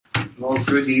Well,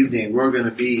 good evening. We're going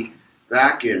to be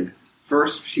back in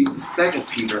Second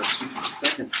Peter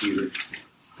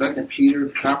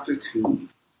chapter 2.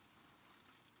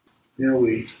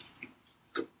 We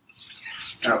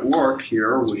at work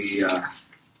here, we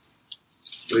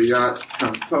got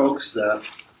some folks that,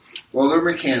 they're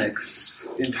mechanics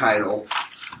in title,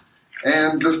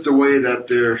 and just the way that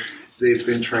they've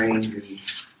been trained in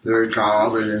their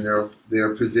job and in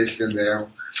their position there.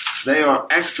 They are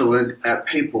excellent at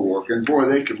paperwork, and boy,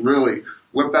 they can really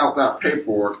whip out that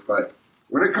paperwork, but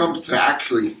when it comes to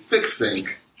actually fixing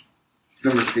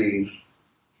the machine,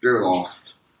 they're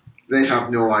lost. They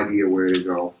have no idea where to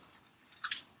go.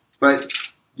 But,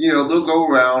 they'll go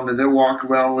around and they'll walk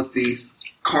around with these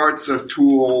carts of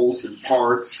tools and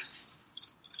parts,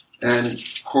 and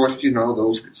of course,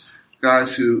 those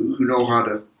guys who know how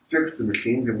to fix the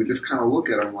machines, and we just kind of look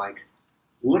at them like,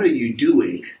 what are you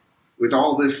doing with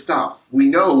all this stuff? We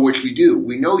know what you do.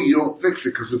 We know you don't fix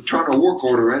it because we turn a work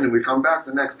order in and we come back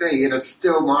the next day and it's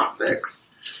still not fixed.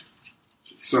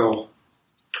 So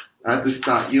I just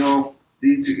thought,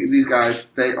 these guys,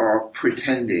 they are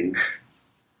pretending.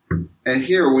 And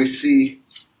here we see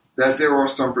that there are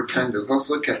some pretenders.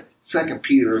 Let's look at 2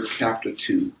 Peter chapter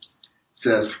 2. It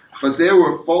says, "But there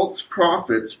were false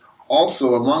prophets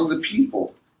also among the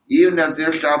people, even as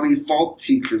there shall be false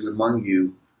teachers among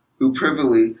you, who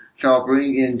privily shall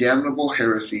bring in damnable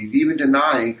heresies, even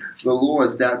denying the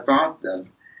Lord that brought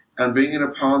them, and bringing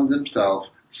upon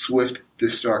themselves swift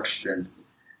destruction."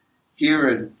 Here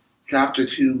in chapter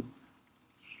 2,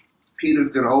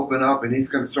 Peter's going to open up and he's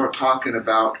going to start talking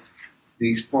about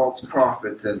these false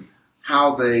prophets and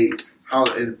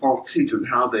and false teachers,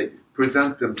 how they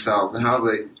present themselves and how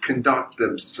they conduct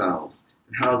themselves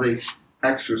and how they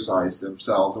exercise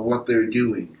themselves and what they're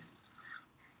doing.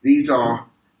 These are,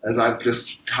 as I've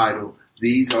just titled,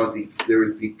 there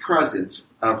is the presence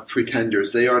of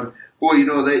pretenders. They are,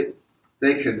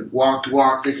 they can walk to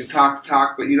walk, they can talk to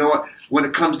talk, but you know what? When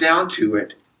it comes down to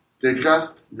it, they're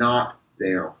just not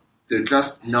there. They're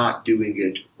just not doing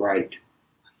it right.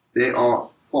 They are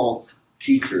false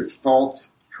teachers, false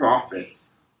prophets.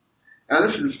 Now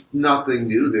this is nothing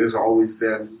new. There's always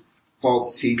been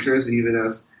false teachers, even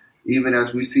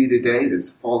as we see today.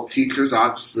 There's false teachers,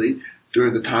 obviously.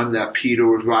 During the time that Peter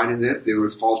was writing this, there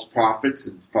was false prophets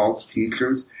and false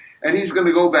teachers. And he's going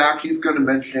to go back, he's going to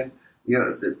mention,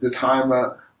 the time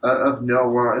of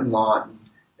Noah and Lot.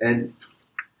 And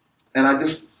I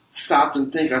just stopped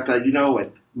and think, I thought,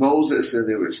 and Moses, and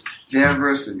there was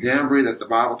Jambres and Jambri that the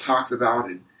Bible talks about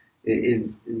in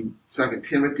 2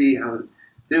 Timothy.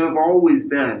 There have always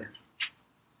been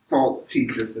false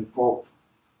teachers and false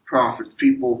prophets,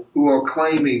 people who are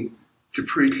claiming to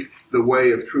preach the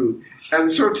way of truth. And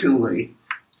certainly,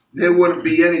 there wouldn't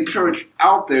be any church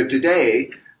out there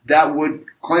today that would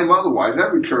claim otherwise.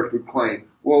 Every church would claim,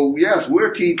 well, yes,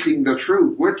 we're teaching the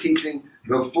truth. We're teaching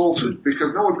the full truth,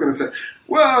 because no one's going to say,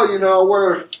 well,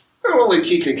 we're only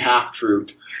teaching half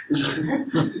truth.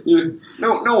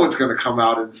 No one's going to come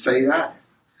out and say that.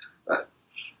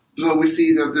 So we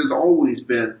see that there's always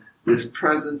been this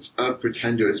presence of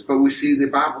pretenders, but we see the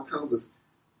Bible tells us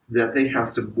that they have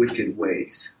some wicked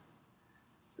ways.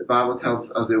 The Bible tells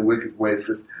us of their wicked ways. It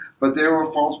says, "But there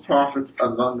are false prophets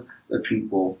among the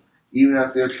people, even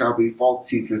as there shall be false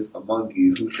teachers among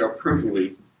you, who shall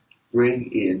privily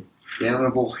bring in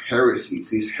damnable heresies."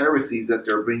 These heresies that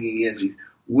they're bringing in, these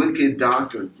wicked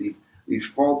doctrines, these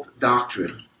false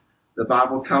doctrines. The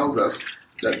Bible tells us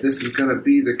that this is going to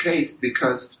be the case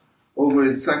because over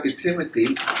in 2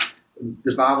 Timothy,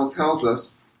 the Bible tells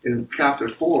us in chapter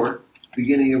 4,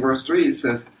 beginning in verse 3, it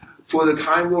says, "For the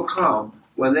time will come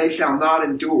when they shall not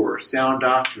endure sound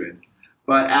doctrine,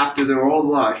 but after their own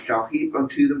lust shall heap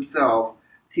unto themselves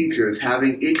teachers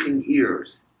having itching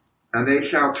ears, and they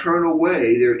shall turn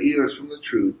away their ears from the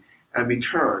truth and be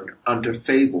turned unto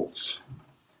fables."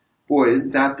 Boy,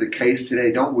 isn't that the case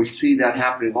today? Don't we see that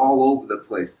happening all over the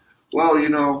place? Well,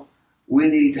 we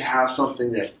need to have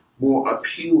something that's more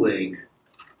appealing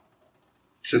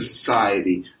to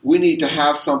society. We need to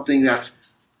have something that's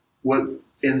what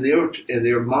in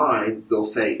their minds they'll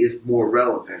say is more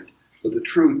relevant. But the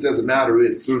truth of the matter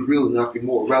is there's really nothing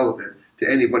more relevant to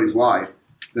anybody's life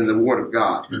than the Word of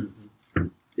God. Mm-hmm.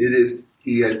 It is,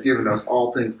 He has given us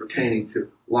all things pertaining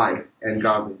to life and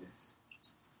godliness.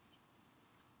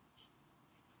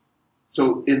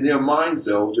 So in their minds,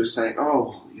 though, they're saying,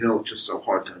 it's just so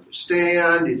hard to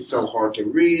understand. It's so hard to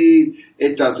read.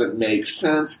 It doesn't make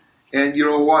sense. And you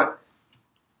know what?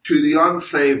 To the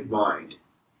unsaved mind,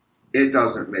 it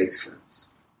doesn't make sense.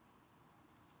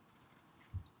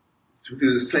 To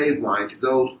the saved mind, to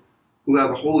those who have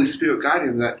the Holy Spirit guiding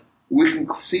them, that We can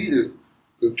see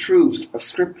the truths of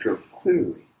Scripture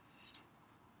clearly.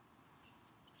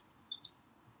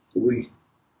 We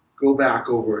go back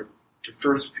over to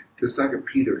 2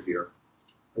 Peter here,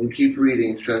 and we keep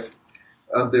reading. It says,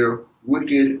 of their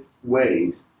wicked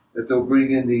ways, that they'll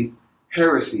bring in these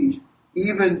heresies,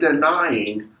 even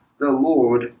denying the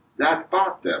Lord that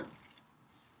bought them,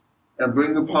 and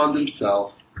bring upon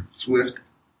themselves swift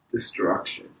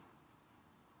destruction.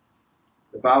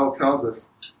 The Bible tells us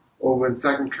over in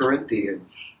 2 Corinthians,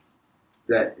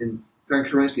 that in 2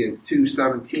 Corinthians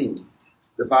 2:17,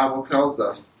 the Bible tells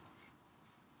us,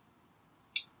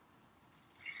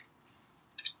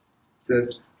 it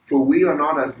says, for we are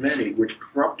not as many which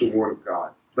corrupt the word of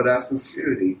God, but as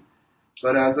sincerity,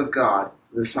 but as of God,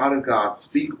 in the sight of God,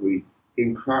 speak we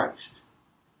in Christ.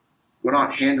 We're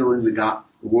not handling the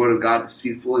word of God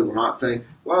deceitfully. We're not saying,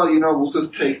 well, we'll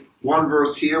just take one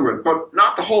verse here, but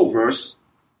not the whole verse,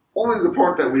 only the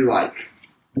part that we like.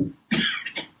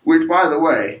 Which, by the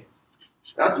way,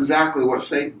 that's exactly what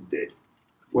Satan did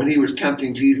when he was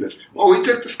tempting Jesus. Oh, he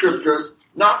took the Scriptures,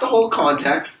 not the whole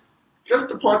context, just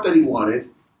the part that he wanted.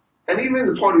 And even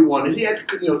the part he wanted, he had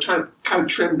to, try to kind of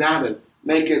trim that and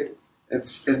make it and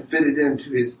fit it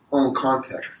into his own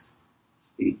context.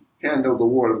 He handled the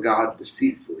word of God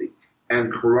deceitfully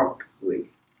and corruptly.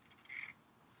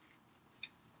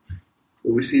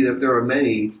 But we see that there are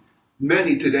many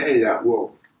today that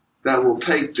will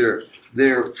take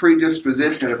their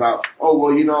predisposition about, oh,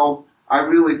 well, I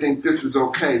really think this is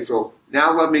okay, so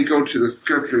now let me go to the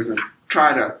Scriptures and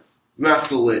try to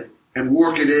wrestle it and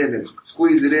work it in and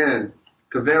squeeze it in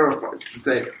to verify, to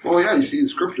say, oh yeah, you see the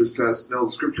Scripture says, no,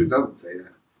 the Scripture doesn't say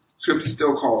that. Scripture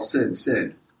still calls sin,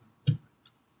 sin.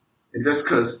 And just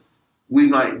because we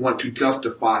might want to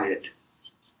justify it,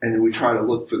 and we try to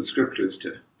look for the Scriptures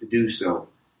to do so,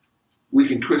 we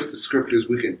can twist the Scriptures,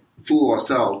 we can fool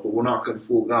ourselves, but we're not going to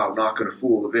fool God, we're not going to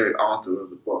fool the very author of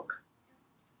the book.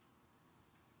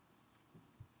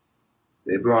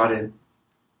 They brought in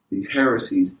these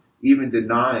heresies, even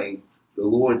denying the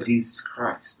Lord Jesus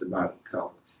Christ, the Bible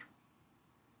tells us.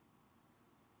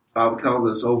 The Bible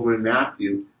tells us over in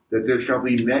Matthew that there shall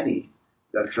be many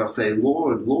that shall say,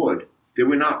 Lord, Lord, did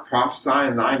we not prophesy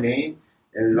in thy name?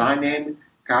 And in thy name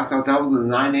cast out devils, and in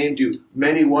thy name do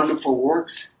many wonderful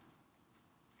works?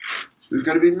 There's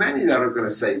going to be many that are going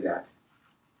to say that.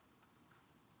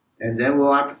 And then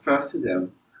will I profess to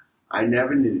them, I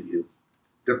never knew you.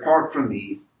 Depart from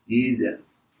me, ye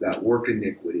that work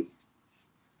iniquity.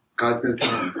 God's going to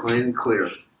tell them plain and clear,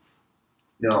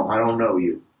 no, I don't know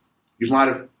you. You might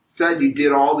have said you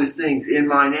did all these things in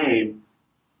my name,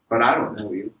 but I don't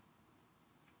know you.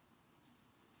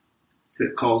 So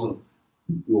it calls them,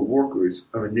 your workers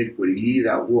of iniquity, ye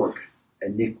that work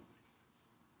iniquity.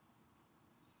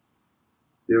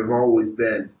 There have always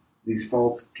been these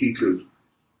false teachers,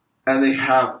 and they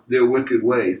have their wicked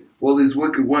ways. Well, these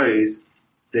wicked ways,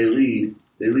 they lead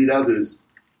others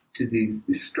to these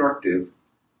destructive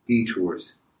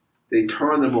detours. They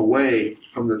turn them away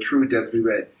from the truth as we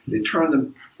read. They turn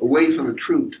them away from the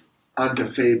truth unto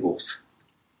fables.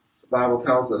 The Bible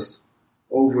tells us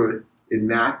over in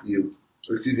 1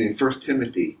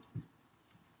 Timothy,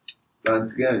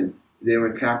 once again, there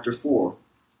in chapter 4,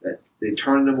 that they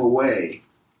turn them away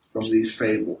from these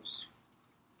fables.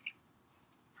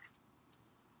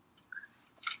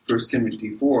 1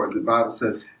 Timothy 4, the Bible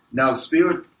says, now the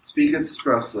Spirit speaketh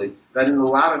expressly that in the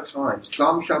latter times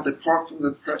some shall depart from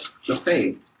the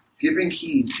faith, giving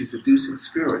heed to seducing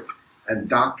spirits and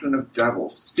doctrine of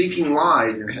devils, speaking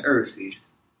lies and heresies,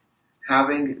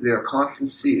 having their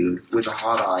conscience sealed with a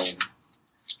hot iron,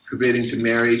 forbidding to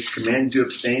marry, commanding to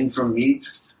abstain from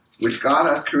meats, which God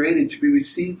hath created to be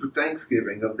received with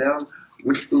thanksgiving of them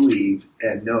which believe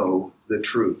and know the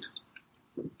truth.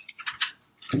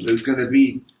 There's going to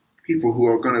be people who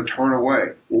are going to turn away.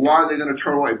 Well, why are they going to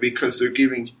turn away? Because they're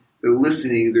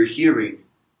listening, they're hearing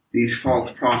these false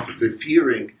prophets, they're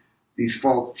hearing these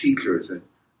false teachers. And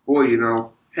boy,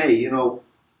 hey,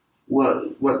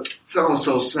 what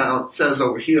so-and-so says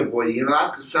over here, boy,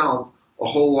 that could sound a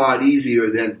whole lot easier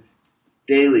than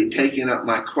daily taking up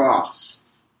my cross,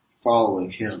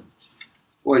 following him.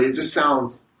 Boy, it just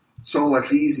sounds so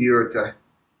much easier to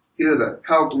hear the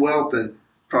health, wealth, and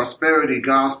prosperity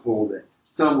gospel that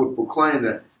some would proclaim,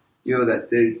 that that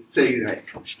they say that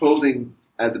supposing,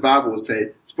 as the Bible would say,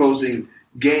 supposing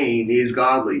gain is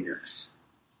godliness.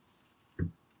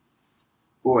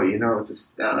 Boy,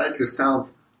 that just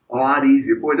sounds a lot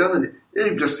easier. Boy, doesn't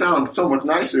it just sound so much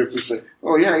nicer if we say,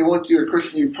 oh yeah, once you're a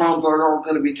Christian, your problems are all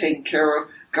going to be taken care of.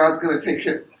 God's going to take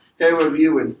care of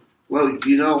you. And well,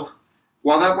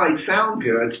 while that might sound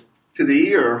good to the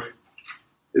ear,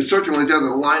 It certainly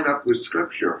doesn't line up with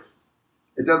Scripture.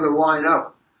 It doesn't line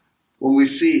up when we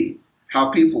see how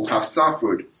people have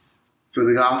suffered for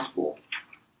the gospel.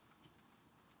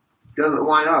 It doesn't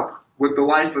line up with the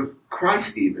life of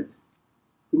Christ even,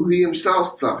 who he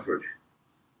himself suffered.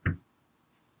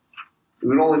 It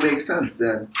would only make sense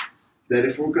then that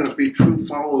if we're going to be true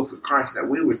followers of Christ, that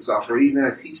we would suffer even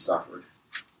as he suffered.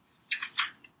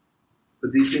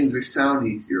 But these things, they sound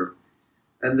easier.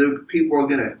 And the people are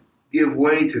going to give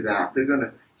way to that. They're going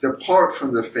to depart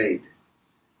from the faith.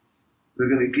 They're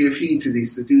going to give heed to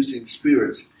these seducing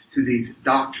spirits, to these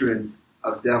doctrine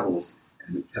of devils,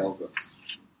 and it tells us.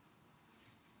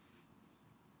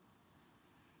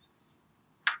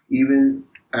 Even,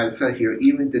 as I said here,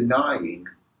 even denying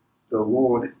the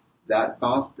Lord that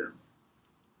bought them.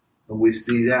 And we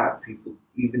see that, people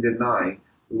even denying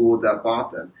the Lord that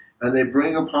bought them. And they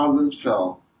bring upon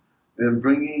themselves, and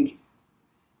denying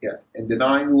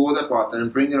the Lord that bought them,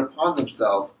 and bringing upon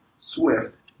themselves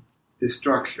swift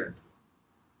destruction.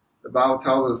 The Bible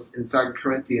tells us in 2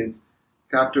 Corinthians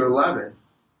chapter 11,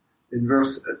 in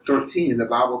verse 13, the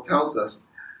Bible tells us,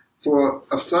 for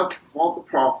of such false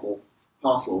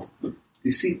apostles,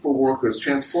 deceitful workers,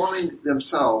 transforming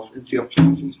themselves into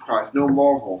apostles of Christ, no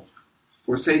marvel,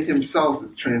 for Satan himself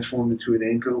is transformed into an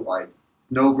angel of light.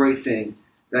 No great thing,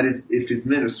 that is, if his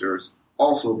ministers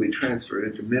also be transferred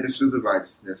into ministers of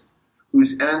righteousness,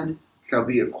 whose end shall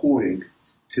be according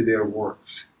to their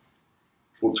works.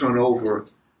 We'll turn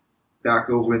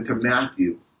back over into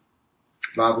Matthew.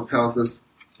 The Bible tells us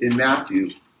in Matthew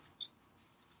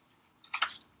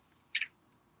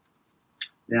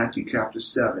chapter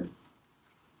 7.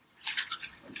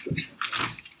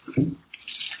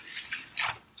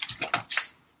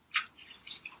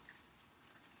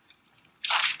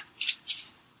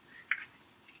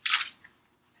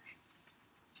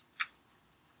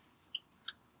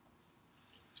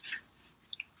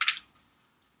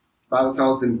 The Bible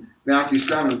tells in Matthew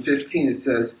 7:15, it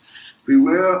says,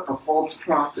 beware of false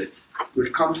prophets,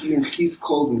 which come to you in sheep's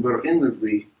clothing, but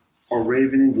inwardly are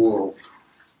ravening wolves.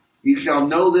 You shall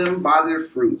know them by their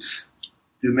fruits.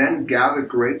 Do men gather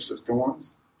grapes of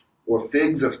thorns, or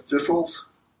figs of thistles?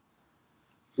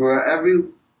 For every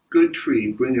good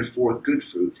tree bringeth forth good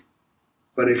fruit,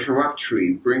 but a corrupt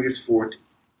tree bringeth forth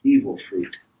evil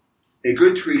fruit. A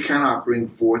good tree cannot bring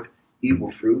forth evil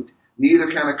fruit,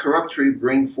 neither can a corrupt tree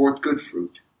bring forth good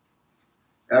fruit.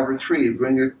 Every tree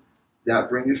that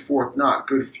bringeth forth not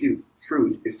good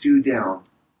fruit is hewed down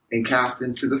and cast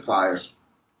into the fire.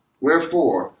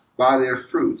 Wherefore, by their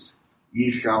fruits ye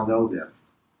shall know them.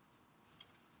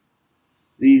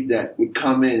 These that would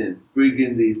come in and bring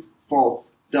in these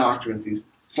false doctrines, these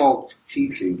false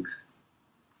teachings,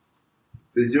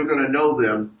 because you're going to know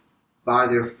them by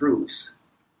their fruits.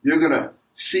 You're going to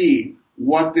see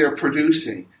what they're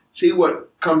producing. See what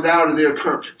comes out of their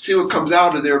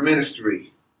ministry.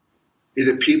 Is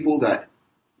it people that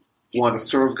want to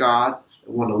serve God,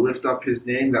 that want to lift up his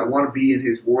name, that want to be in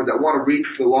his word, that want to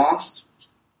reach the lost?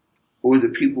 Or is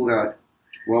it people that,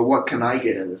 well, what can I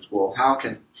get in this world? How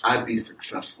can I be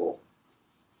successful?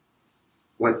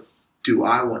 What do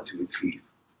I want to achieve?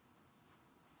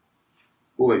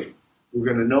 Boy, we're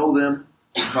going to know them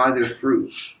by their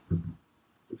fruit.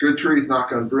 A good tree is not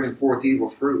going to bring forth evil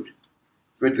fruit.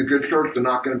 If it's a good church, they're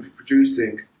not going to be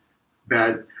producing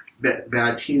bad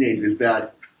teenagers,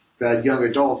 bad young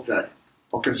adults that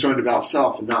are concerned about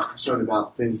self and not concerned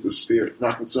about things of the Spirit,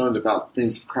 not concerned about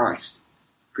things of Christ.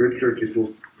 Good churches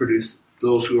will produce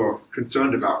those who are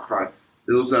concerned about Christ,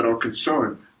 those that are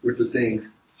concerned with the things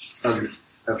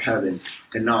of heaven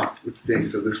and not with the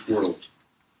things of this world.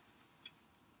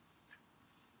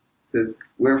 It says,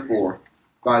 wherefore,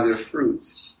 by their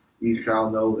fruits ye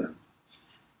shall know them.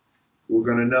 We're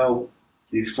going to know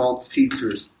these false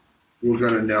teachers. We're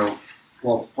going to know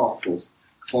false apostles,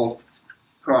 false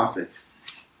prophets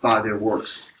by their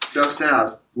works. Just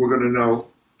as we're going to know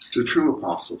the true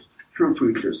apostles, true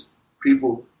preachers,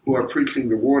 people who are preaching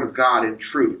the word of God in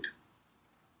truth.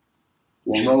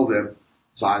 We'll know them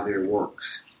by their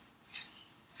works.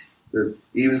 There's,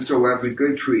 even so, every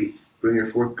good tree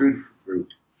bringeth forth good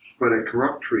fruit, but a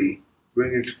corrupt tree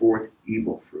bringeth forth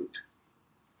evil fruit.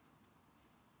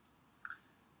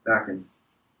 Back in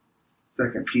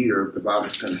 2 Peter, the Bible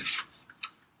is going to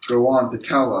go on to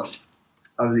tell us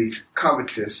of these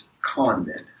covetous con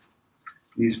men.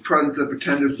 These presents and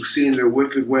pretenders who see in their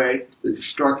wicked way, the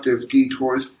destructive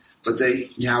detours, but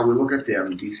now we look at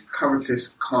them, these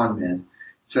covetous con men.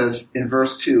 It says in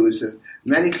verse 2, it says,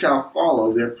 many shall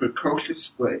follow their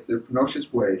pernicious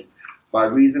ways, by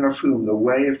reason of whom the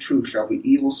way of truth shall be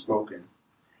evil spoken.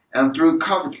 And through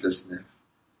covetousness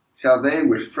shall they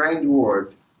with framed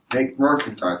words make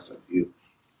merchandise of you,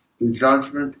 whose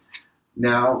judgment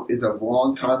now is of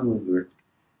long time lingereth,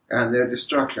 and their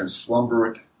destruction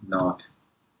slumbereth not.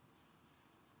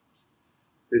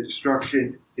 The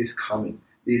destruction is coming.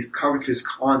 These covetous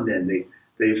con men,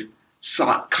 they've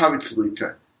sought covetously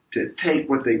to take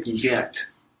what they can get.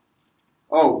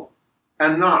 Oh,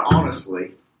 and not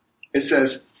honestly. It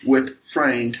says, with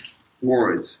framed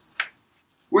words.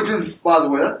 Which is, by the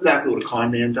way, that's exactly what a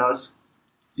con man does.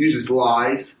 Uses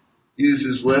lies, uses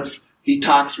his lips. He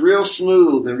talks real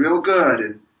smooth and real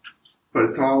good, but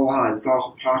it's all lies, it's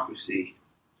all hypocrisy.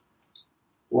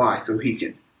 Why? So he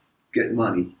can get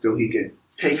money, so he can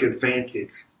take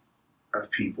advantage of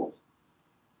people.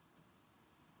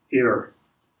 Here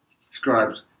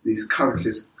describes these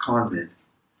covetous con men.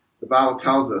 The Bible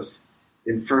tells us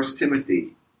in 1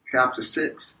 Timothy chapter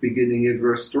 6, beginning in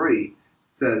verse 3,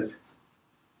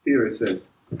 it says,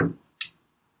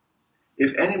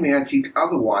 if any man teach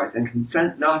otherwise, and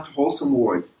consent not to wholesome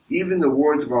words, even the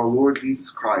words of our Lord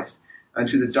Jesus Christ, and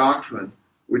to the doctrine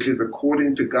which is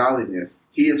according to godliness,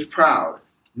 he is proud,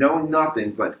 knowing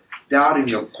nothing, but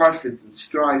doubting of questions and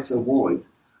strifes of words,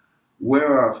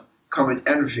 whereof cometh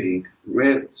envying,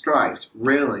 strifes,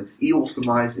 railings, evil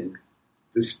surmising,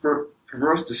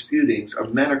 perverse disputings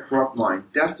of men of corrupt mind,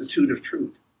 destitute of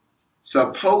truth,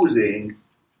 supposing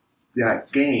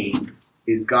that gain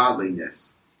is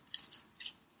godliness.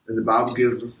 And the Bible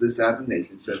gives us this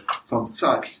admonition, it says, from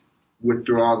such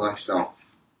withdraw thyself.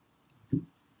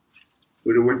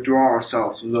 We're to withdraw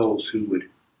ourselves from those who would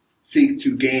seek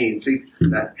to gain, seek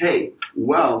that, hey,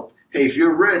 if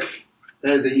you're rich,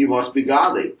 then you must be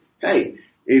godly. Hey,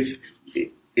 if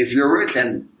you're rich,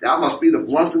 and that must be the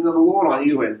blessing of the Lord on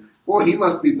you, and boy, he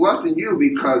must be blessing you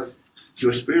because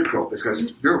you're spiritual, because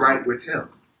you're right with him.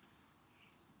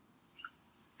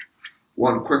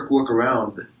 One quick look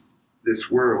around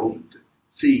this world to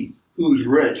see who's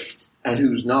rich and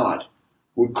who's not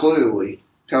would clearly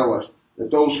tell us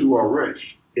that those who are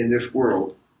rich in this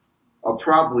world are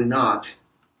probably not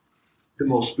the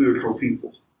most spiritual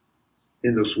people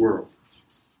in this world.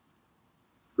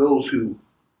 Those who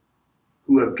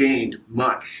have gained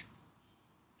much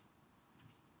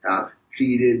have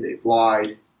cheated, they've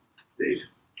lied, they've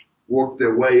worked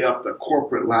their way up the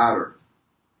corporate ladder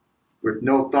with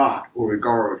no thought or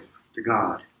regard to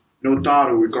God, no thought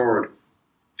or regard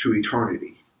to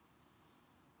eternity.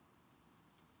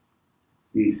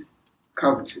 These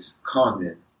covetous con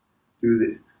men,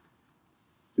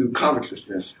 through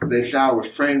covetousness, they shall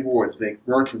with framed words make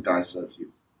merchandise of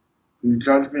you, whose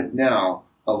judgment now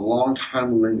a long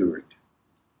time lingereth,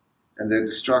 and their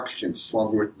destruction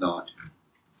slumbereth not.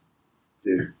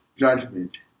 Their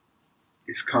judgment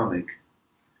is coming.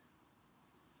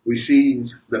 We see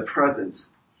the presence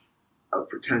of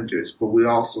pretenders, but we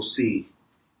also see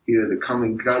here the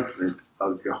coming judgment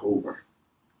of Jehovah.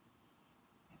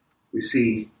 We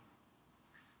see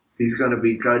he's going to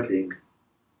be judging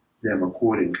them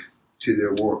according to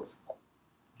their works.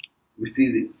 We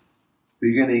see the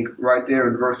beginning right there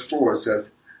in verse 4, it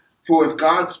says, for if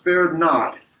God spared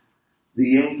not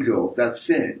the angels that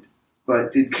sinned,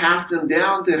 but did cast them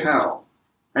down to hell,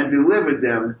 and delivered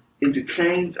them into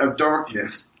chains of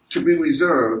darkness to be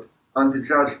reserved unto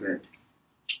judgment,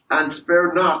 and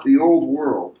spared not the old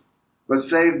world, but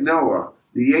saved Noah,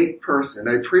 the eighth person,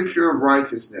 a preacher of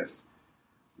righteousness,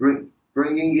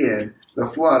 bringing in the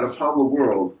flood upon the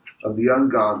world of the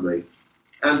ungodly,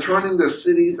 and turning the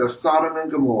cities of Sodom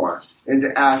and Gomorrah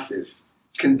into ashes,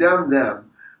 condemned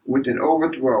them with an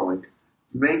overthrowing,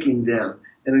 making them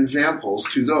an examples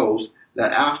to those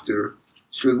that after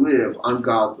should live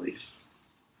ungodly,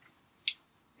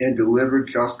 and delivered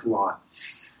just Lot,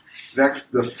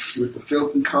 vexed with the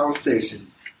filthy conversation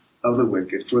of the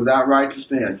wicked. For that righteous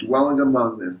man dwelling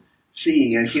among them,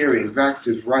 seeing and hearing, vexed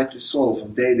his righteous soul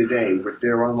from day to day with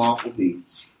their unlawful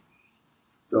deeds.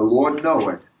 The Lord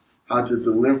knoweth how to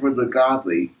deliver the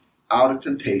godly out of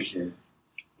temptation,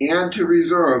 and to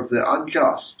reserve the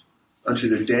unjust unto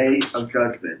the day of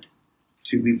judgment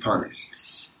to be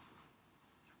punished.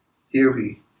 Here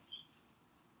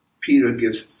Peter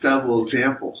gives several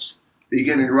examples.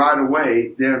 Beginning right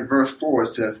away, there in verse 4 it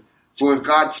says, for if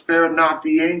God spared not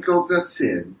the angels that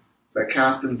sinned, but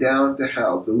cast them down to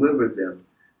hell, delivered them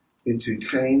into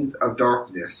chains of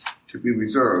darkness to be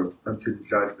reserved unto the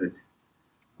judgment. The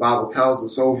Bible tells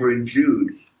us over in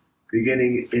Jude,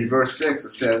 beginning in verse 6,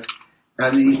 it says,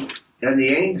 and the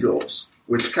angels,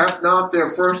 which kept not their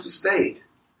first estate,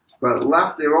 but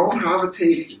left their own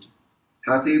habitation,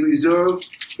 hath he reserved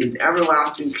in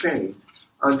everlasting chains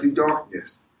unto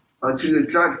darkness, unto the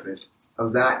judgment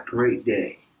of that great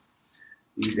day.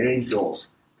 These angels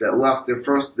that left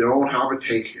their own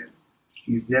habitation,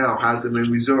 He's now has them in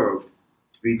reserve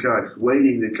to be judged,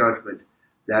 waiting the judgment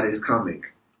that is coming.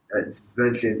 As it's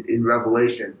mentioned in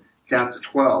Revelation chapter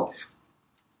 12,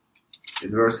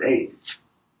 in verse 8. The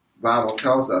Bible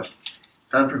tells us,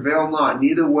 and prevail not,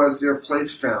 neither was their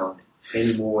place found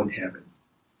any more in heaven.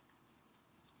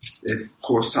 It's, of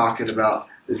course, talking about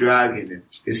the dragon and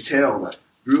his tail that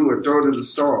drew a third of the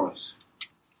stars.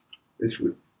 This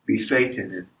would be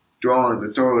Satan and drawing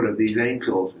the third of these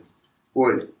angels. And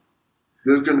boy,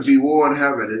 there's going to be war in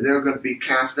heaven and they're going to be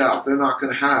cast out. They're not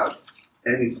going to have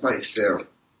any place there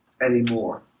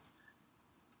anymore.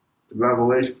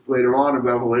 Later on in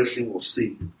Revelation, we'll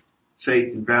see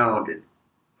Satan bound and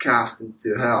cast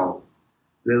into hell.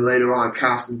 Then later on,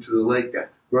 cast into the lake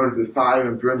that burns with fire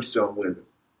and brimstone, where the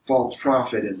false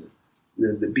prophet and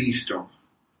the beast are.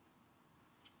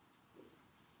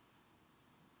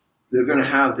 They're going to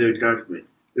have their judgment.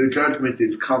 Their judgment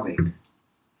is coming.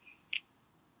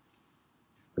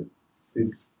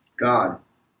 And God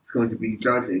is going to be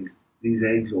judging these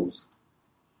angels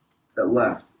that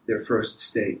left their first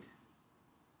state.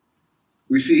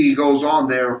 We see he goes on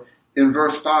there in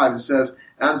verse 5. It says,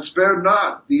 and spared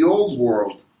not the old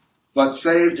world, but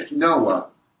saved Noah,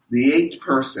 the eighth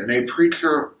person, a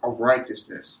preacher of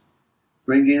righteousness,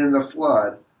 bringing in the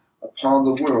flood upon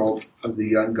the world of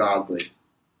the ungodly.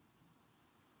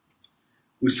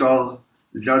 We saw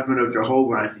the judgment of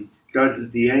Jehovah as he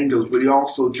judges the angels, but he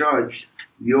also judged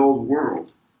the old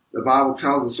world. The Bible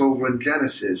tells us over in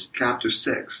Genesis chapter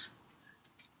 6.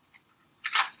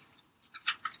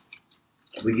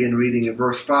 I'll begin reading in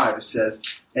verse 5. It says,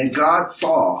 and God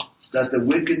saw that the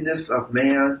wickedness of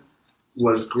man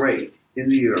was great in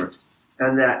the earth,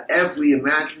 and that every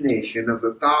imagination of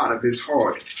the thought of his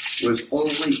heart was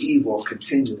only evil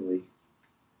continually.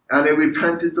 And it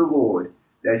repented the Lord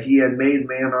that he had made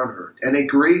man on earth, and it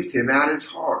grieved him at his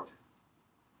heart.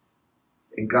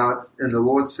 And the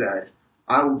Lord said,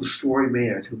 I will destroy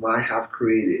man whom I have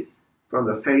created from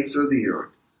the face of the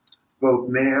earth, both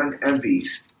man and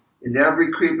beast, and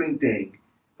every creeping thing,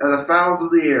 and the fowls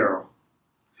of the air,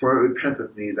 for it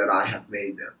repenteth me that I have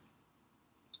made them.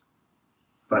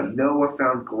 But Noah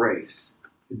found grace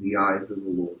in the eyes of the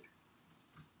Lord.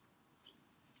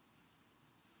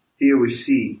 Here we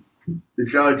see the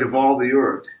judge of all the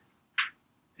earth.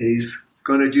 He's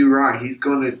going to do right. He's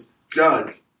going to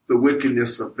judge the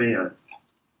wickedness of man.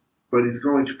 But he's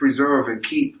going to preserve and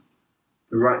keep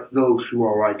those who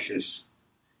are righteous.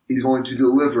 He's going to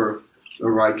deliver the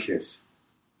righteous.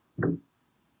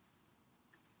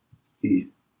 He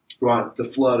brought the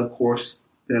flood, of course,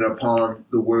 then upon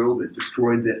the world and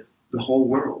destroyed the whole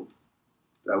world.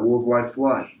 That worldwide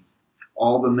flood.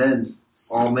 All man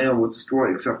was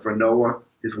destroyed except for Noah,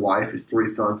 his wife, his 3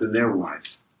 sons, and their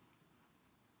wives.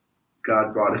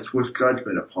 God brought a swift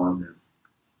judgment upon them.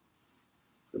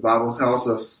 The Bible tells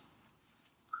us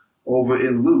over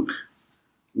in Luke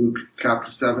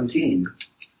chapter 17,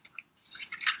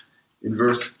 in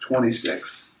verse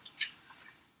 26.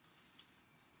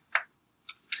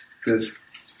 It says,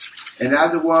 and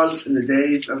as it was in the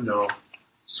days of Noah,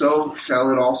 so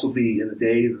shall it also be in the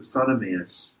days of the Son of Man.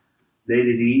 They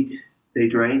did eat, they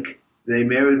drank, they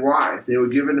married wives, they were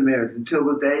given in marriage, until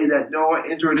the day that Noah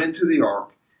entered into the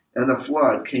ark, and the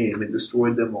flood came and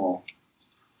destroyed them all.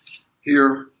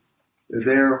 Here,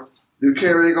 they're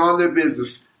carrying on their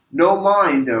business, no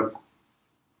mind of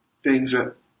things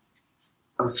of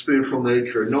spiritual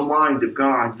nature, no mind of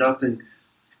God, nothing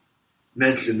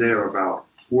mentioned there about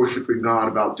worshiping God,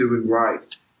 about doing right.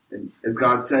 And as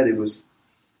God said, it was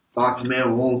thoughts of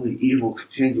man were only evil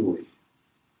continually.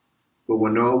 But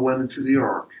when Noah went into the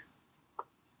ark,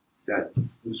 that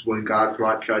was when God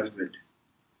brought judgment.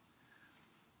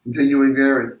 Continuing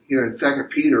here in 2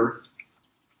 Peter,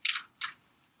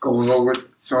 going over,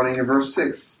 starting in verse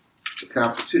 6,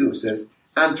 chapter 2, it says,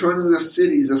 and turning the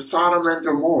cities of Sodom and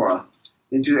Gomorrah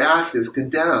into ashes,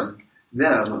 condemned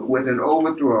them with an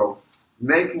overthrow,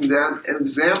 making them an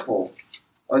example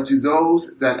unto those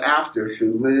that after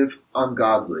should live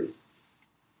ungodly,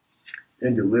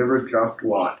 and deliver just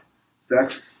Lot,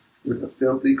 vexed with the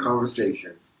filthy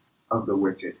conversation of the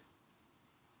wicked.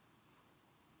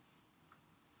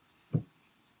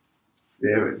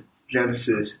 There in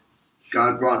Genesis,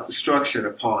 God brought destruction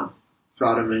upon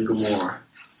Sodom and Gomorrah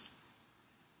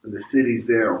and the cities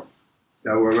there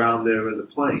that were around there in the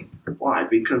plain. Why?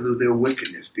 Because of their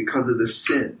wickedness, because of the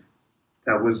sin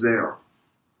that was there.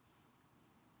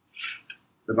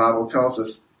 The Bible tells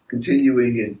us,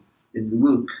 continuing in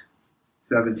Luke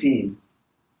 17,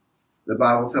 the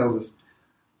Bible tells us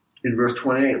in verse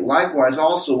 28, likewise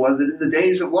also was it in the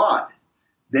days of Lot.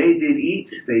 They did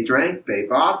eat, they drank, they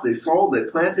bought, they sold, they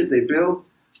planted, they built,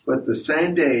 But the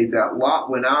same day that Lot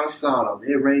went out of Sodom,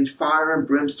 it rained fire and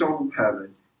brimstone from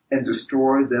heaven and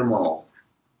destroyed them all.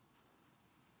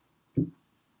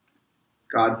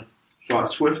 God brought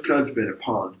swift judgment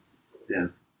upon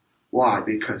them. Why?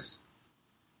 Because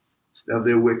of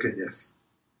their wickedness.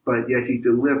 But yet he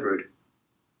delivered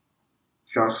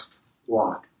just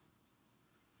Lot.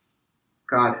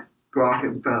 God brought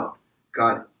him out.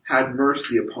 God had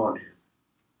mercy upon him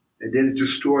and didn't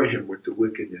destroy him with the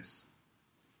wickedness,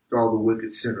 with all the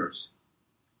wicked sinners.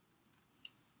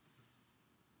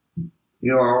 I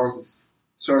always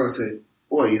started to say,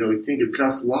 boy, you think of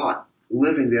just Lot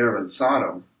living there in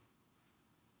Sodom.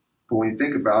 But when you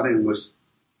think about it, it was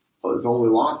only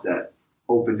Lot that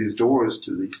opened his doors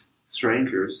to these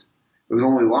strangers. It was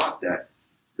only Lot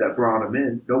that brought him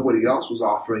in. Nobody else was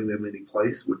offering them any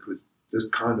place, which was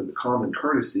just kind of the common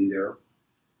courtesy there.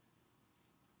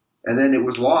 And then it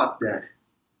was Lot that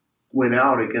went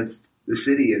out against the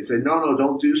city and said, no,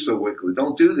 don't do so wickedly.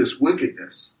 Don't do this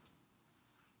wickedness.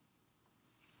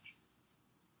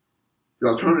 The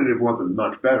alternative wasn't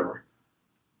much better,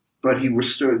 but he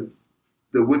withstood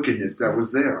the wickedness that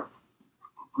was there.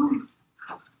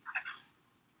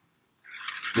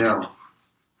 Now,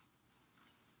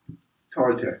 it's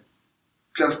hard to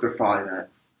justify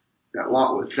that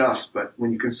Lot was just, but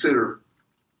when you consider,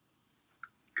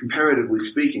 comparatively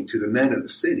speaking, to the men of the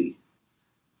city,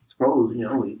 suppose,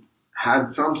 he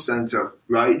had some sense of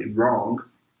right and wrong,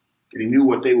 and he knew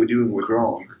what they were doing was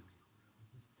wrong.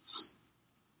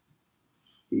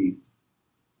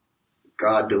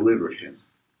 God delivered him.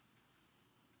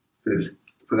 It says,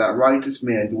 for that righteous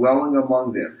man dwelling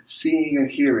among them, seeing and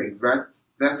hearing,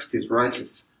 vexed his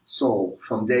righteous soul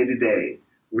from day to day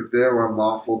with their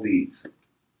unlawful deeds.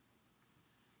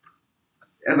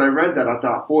 As I read that, I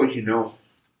thought, boy,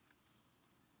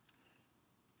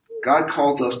 God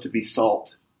calls us to be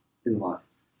salt and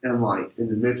light in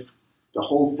the midst, to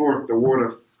hold forth the word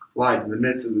of light in the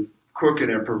midst of the crooked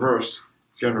and perverse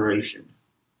generation.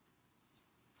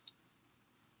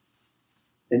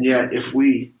 And yet, if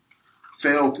we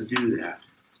fail to do that,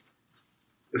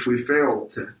 if we fail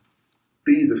to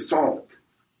be the salt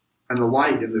and the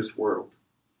light in this world,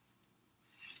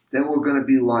 then we're going to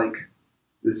be like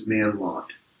this man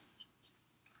Lot.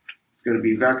 It's going to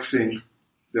be vexing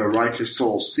their righteous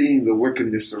soul, seeing the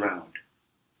wickedness around.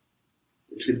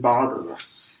 It should bother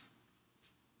us.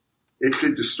 It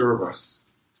should disturb us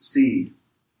to see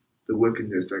the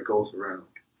wickedness that goes around,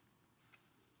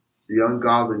 the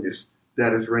ungodliness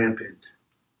that is rampant.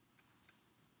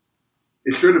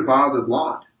 It should have bothered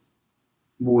Lot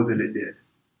more than it did.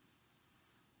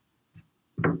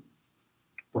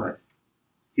 But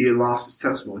he had lost his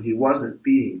testimony. He wasn't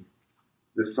being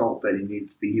the salt that he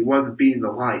needed to be. He wasn't being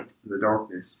the light in the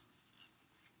darkness.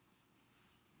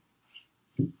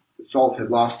 The salt had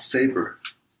lost its savor.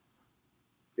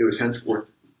 It was henceforth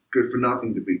good for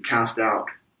nothing to be cast out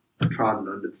and trodden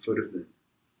under the foot of men.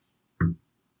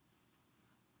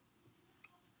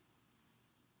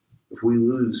 If we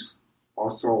lose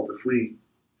our salt, if we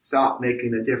stop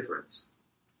making a difference,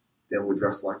 then we're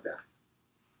just like that.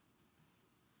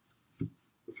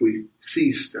 If we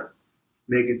cease to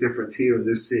make a difference here in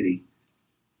this city,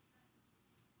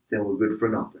 then we're good for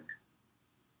nothing.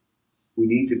 We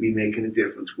need to be making a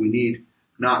difference. We need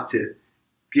not to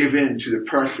give in to the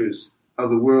pressures of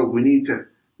the world. We need to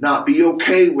not be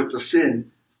okay with the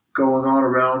sin going on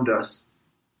around us.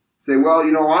 Say, well,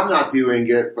 I'm not doing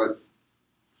it, but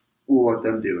we'll let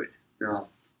them do it. No,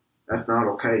 that's not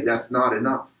okay. That's not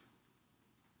enough.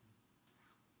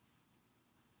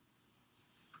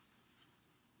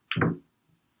 The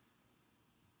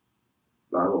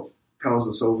Bible tells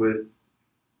us over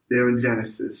there in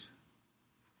Genesis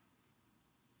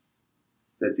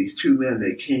that these two men,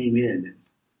 they came in, and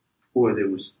boy, there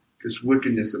was this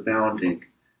wickedness abounding.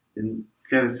 In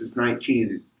Genesis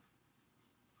 19,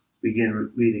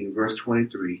 begin reading verse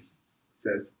 23. It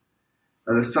says,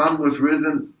 and the sun was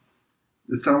risen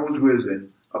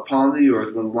upon the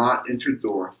earth when Lot entered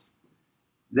Zoar.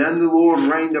 Then the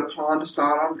Lord rained upon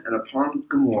Sodom and upon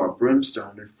Gomorrah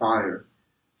brimstone and fire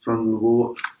from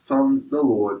the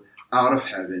Lord out of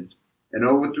heaven, and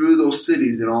overthrew those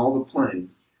cities and all the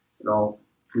plain, and all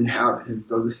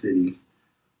inhabitants of the cities,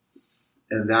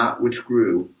 and that which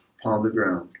grew upon the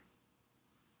ground.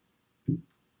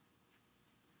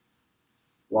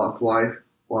 Lot's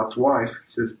wife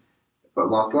says, but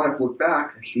Lot's wife looked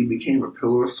back, and she became a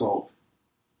pillar of salt.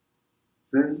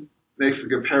 Then makes a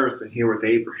comparison here with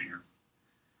Abraham.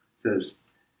 It says,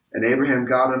 and Abraham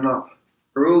got him up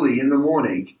early in the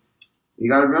morning. You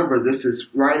got to remember, this is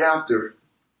right after,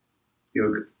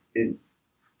 in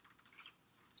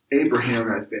Abraham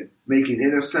has been making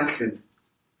intercession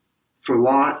for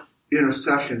Lot,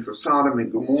 intercession for Sodom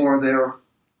and Gomorrah there.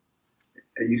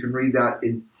 And you can read that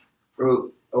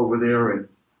over there in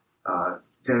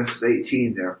Genesis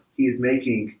 18 there. He is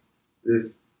making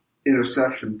this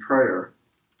intercession prayer.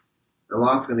 And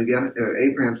Abraham's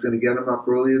going to get him up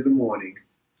early in the morning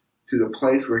to the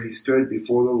place where he stood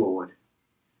before the Lord.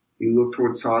 He looked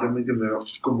toward Sodom and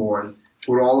Gomorrah, and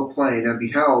toward all the plain, and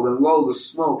beheld, and lo, the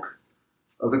smoke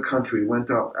of the country went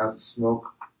up as the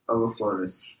smoke of a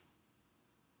furnace.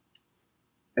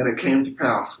 And it came to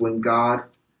pass, when God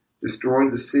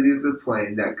destroyed the cities of the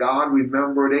plain, that God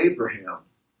remembered Abraham,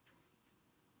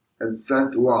 and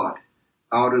sent Lot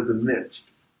out of the midst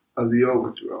of the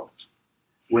overthrow,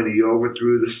 when he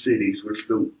overthrew the cities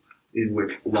in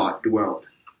which Lot dwelt.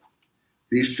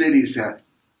 These cities that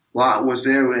Lot was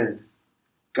therein,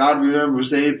 God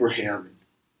remembers Abraham, and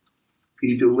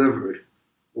he delivered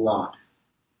Lot.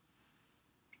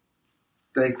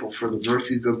 Thankful for the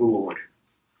mercies of the Lord.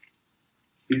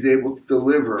 He's able to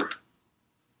deliver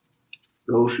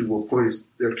those who will put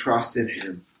their trust in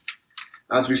him.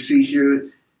 As we see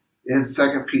here in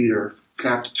 2 Peter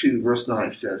chapter 2, verse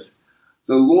 9 says,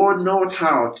 "The Lord knoweth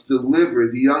how to deliver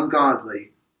the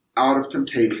ungodly out of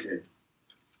temptation,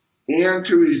 and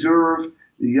to reserve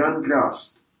the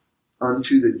unjust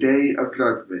unto the day of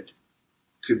judgment,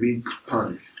 to be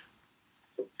punished."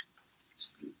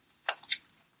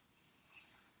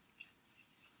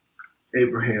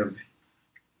 Abraham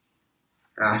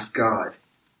asked God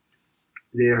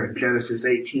there in Genesis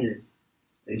 18,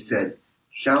 and he said,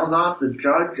 "Shall not the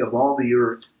judge of all the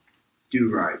earth do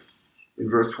right?" In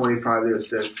verse 25 there it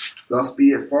says, "Thus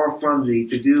be it far from thee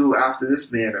to do after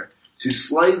this manner, to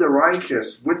slay the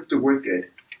righteous with the wicked,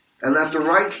 and that the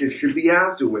righteous should be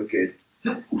as the wicked.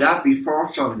 That be far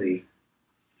from thee.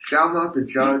 Shall not the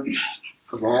judge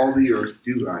of all the earth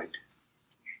do right?"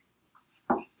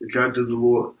 The judge of the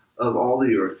Lord of all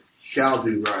the earth shall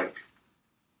do right.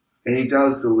 And he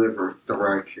does deliver the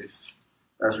righteous,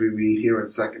 as we read here in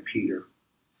 2 Peter.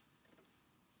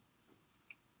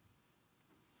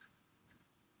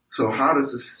 So how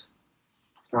does this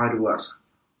apply to us?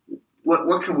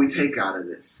 What can we take out of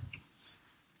this?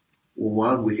 Well,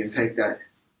 one, we can take that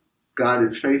God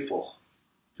is faithful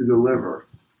to deliver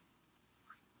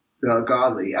the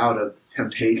ungodly out of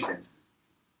temptation.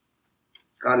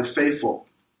 God is faithful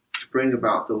to bring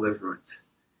about deliverance.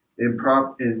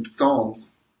 In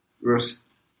Psalms,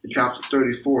 chapter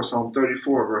 34, Psalm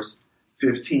 34, verse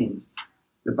 15,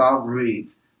 the Bible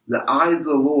reads, "The eyes of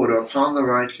the Lord are upon the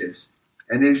righteous,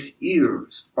 and his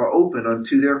ears are open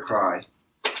unto their cry.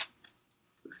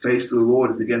 The face of the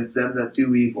Lord is against them that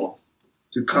do evil,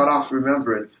 to cut off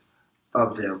remembrance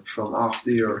of them from off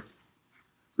the earth.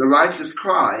 The righteous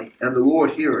cry, and the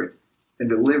Lord heareth, and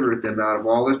delivereth them out of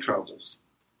all their troubles.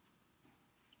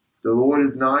 The Lord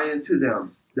is nigh unto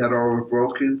them that are of a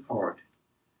broken heart,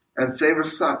 and saveth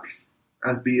such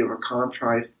as be of a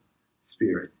contrite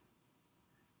spirit.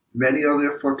 Many are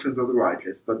the afflictions of the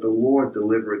righteous, but the Lord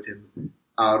delivereth him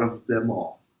out of them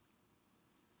all."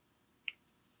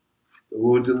 The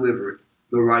Lord delivered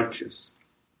the righteous.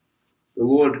 The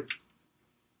Lord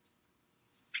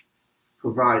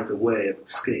provides a way of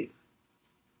escape.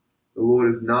 The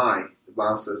Lord is nigh, the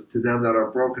Bible says, to them that are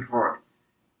broken heart.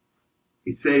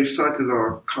 He saves such as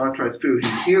are of contrite spirit.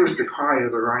 He hears the cry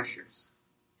of the righteous.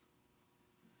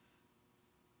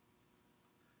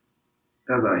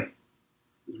 As I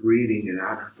was reading it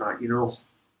out, I thought,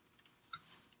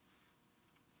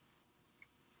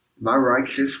 am I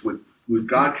righteous? Would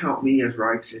God count me as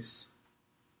righteous?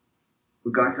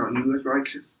 Would God count you as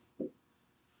righteous?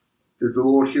 Does the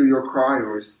Lord hear your cry,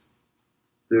 or is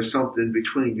there something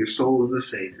between your soul and the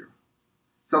Savior?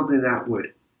 Something that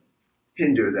would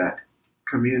hinder that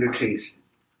communication,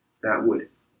 that would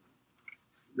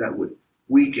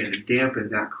weaken and dampen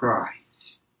that cry.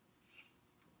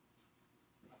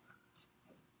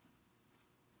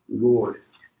 The Lord,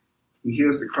 he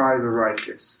hears the cry of the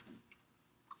righteous.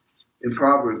 In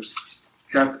Proverbs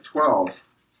chapter 12,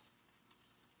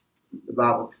 the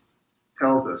Bible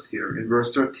tells us here in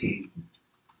verse 13,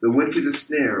 "The wicked is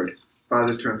snared by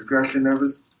the transgression of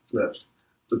his lips,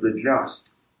 but the just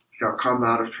shall come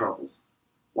out of trouble."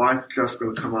 Why is the just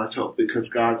going to come out of trouble? Because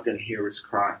God's going to hear his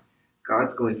cry.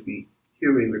 God's going to be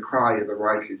hearing the cry of the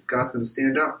righteous. God's going to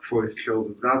stand up for his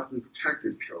children. God's going to protect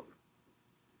his children.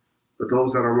 But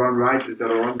those that are unrighteous,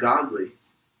 that are ungodly,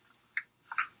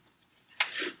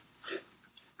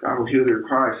 God will hear their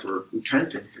cry for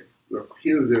repentance. Will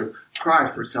hear their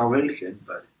cry for salvation,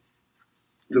 but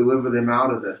deliver them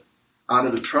out of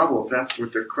the trouble if that's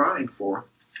what they're crying for.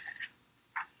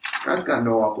 God's got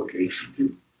no obligation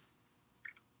to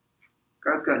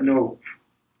God's got no,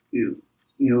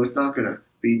 it's not going to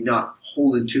be not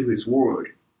holding to his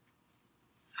word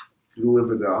to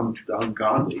deliver the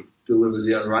ungodly, deliver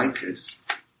the unrighteous.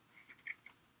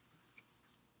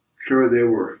 Sure, there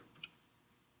were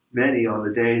many on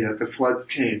the day that the floods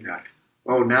came that,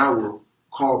 now we'll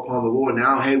call upon the Lord.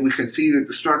 Now, hey, we can see the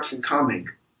destruction coming.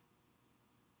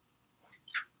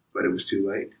 But it was too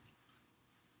late.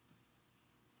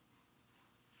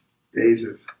 Days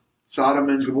of Sodom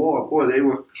and Gomorrah, boy, they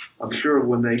were, I'm sure,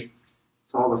 when they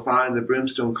saw the fire and the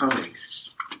brimstone coming,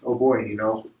 oh boy,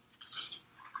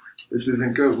 this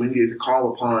isn't good. We need to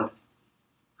call upon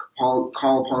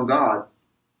God.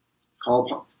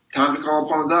 Time to call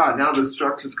upon God. Now the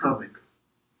destruction's coming.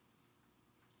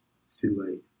 It's too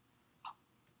late.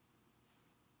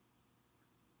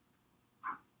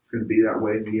 It's going to be that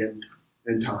way in the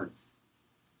end time.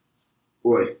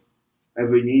 Boy,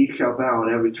 every knee shall bow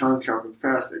and every tongue shall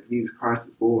confess that Jesus Christ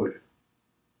is Lord.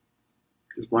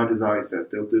 Because my desire is that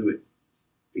they'll do it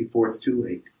before it's too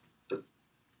late. But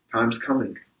time's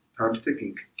coming. Time's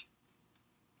ticking.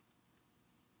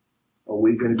 Are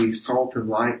we going to be salt and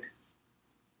light?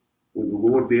 Will the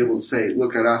Lord be able to say,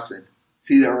 look at us and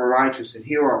see that we're righteous and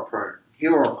hear our prayer,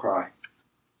 hear our cry?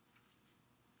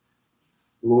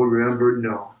 The Lord remembered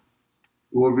Noah.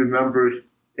 The Lord remembered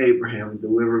Abraham and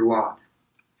delivered Lot.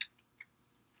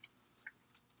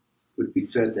 Would it be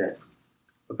said that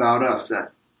about us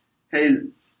that, hey,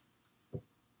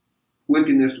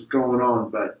 wickedness was going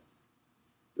on, but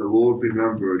the Lord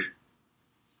remembered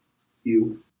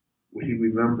you? Would he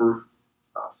remember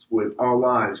us? Would our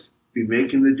lives be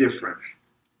making the difference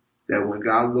that when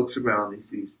God looks around, he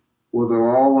sees, well, they're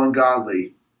all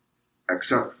ungodly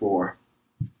except for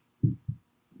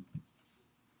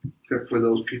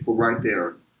those people right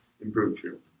there in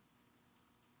Broomfield.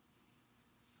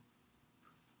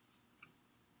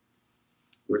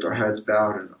 With our heads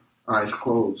bowed and our eyes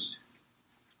closed.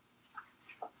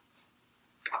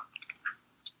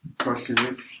 The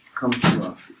question comes to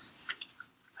us.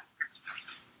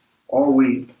 Are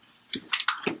we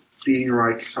being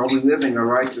righteous? Are we living a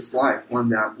righteous life? One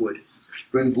that would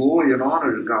bring glory and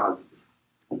honor to God?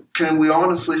 Can we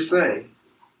honestly say,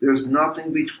 there's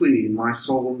nothing between my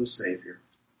soul and the Savior?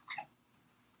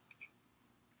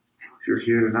 If you're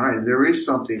here tonight and there is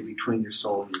something between your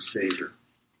soul and your Savior,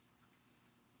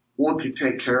 won't you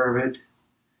take care of it?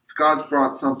 If God's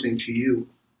brought something to you,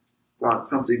 brought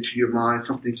something to your mind,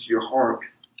 something to your heart,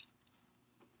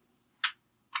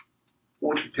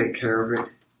 won't you take care of it?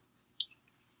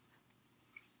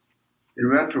 In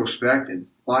retrospect, in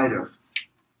light of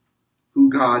who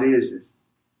God is,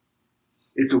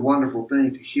 it's a wonderful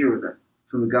thing to hear that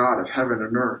from the God of heaven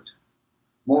and earth.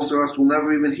 Most of us will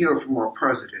never even hear from our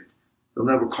president. They'll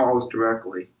never call us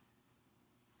directly.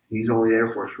 He's only there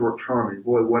for a short term, and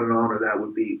boy, what an honor that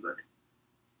would be. But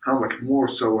how much more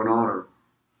so an honor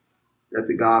that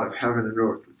the God of heaven and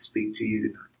earth would speak to you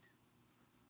tonight.